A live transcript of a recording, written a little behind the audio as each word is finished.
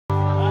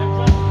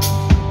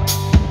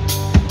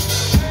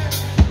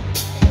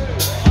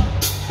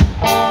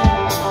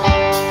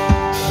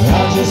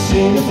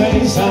her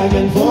face, I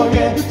can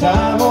forget the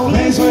time or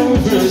place when we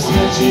first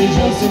met. She's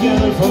just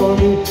together for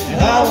me,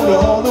 and I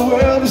want all the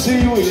world to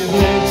see we have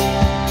met.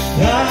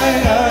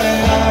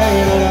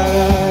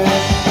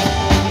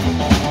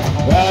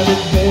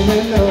 Private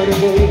baby, know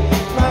today,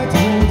 like to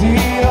empty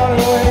all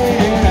the way,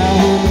 and I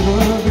will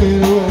never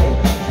fade away,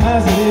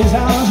 as it is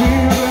how she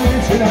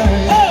plays tonight.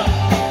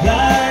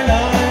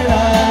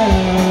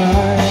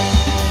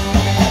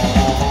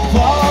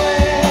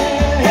 Falling,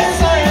 yes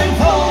I am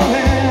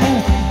falling,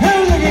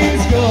 as the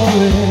gates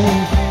going,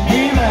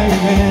 be back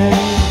again.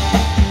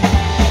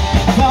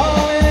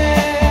 Falling,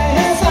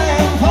 yes I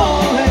am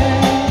falling,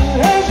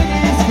 as the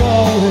gates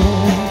going,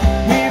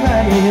 be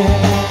back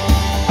again.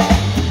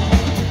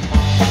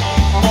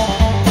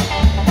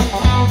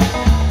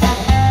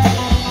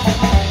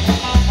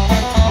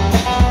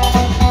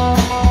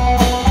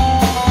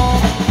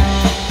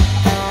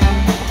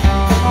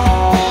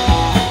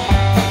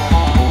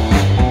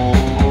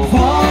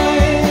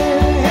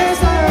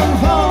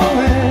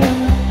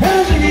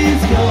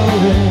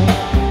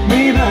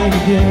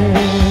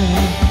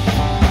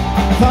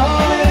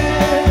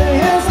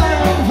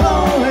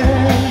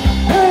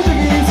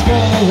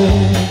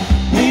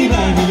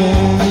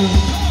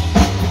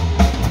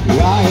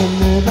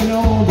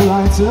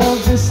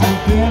 Of this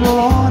been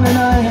alone and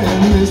I had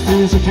missed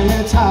this. I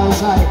can't tell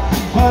sight,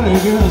 but the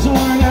girls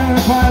were never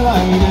quite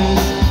like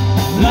this.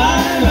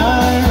 Lie,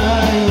 lie,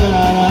 lie,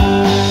 lie,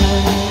 lie.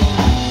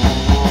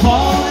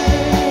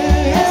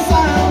 Falling, yes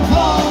I'm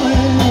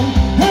falling,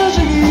 as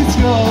she keeps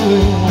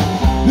going,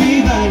 be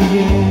back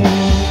again.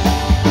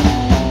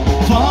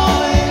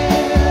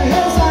 Falling,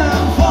 yes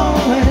I'm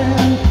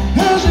falling,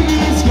 as she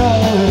keeps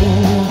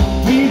going,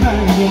 be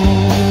back again.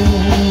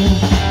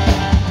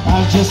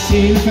 I've just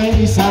seen her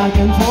face, I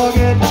can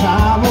forget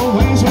time or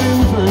ways when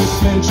we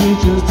first met. She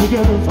just took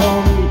her for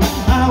me,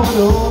 I would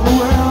overwhelm.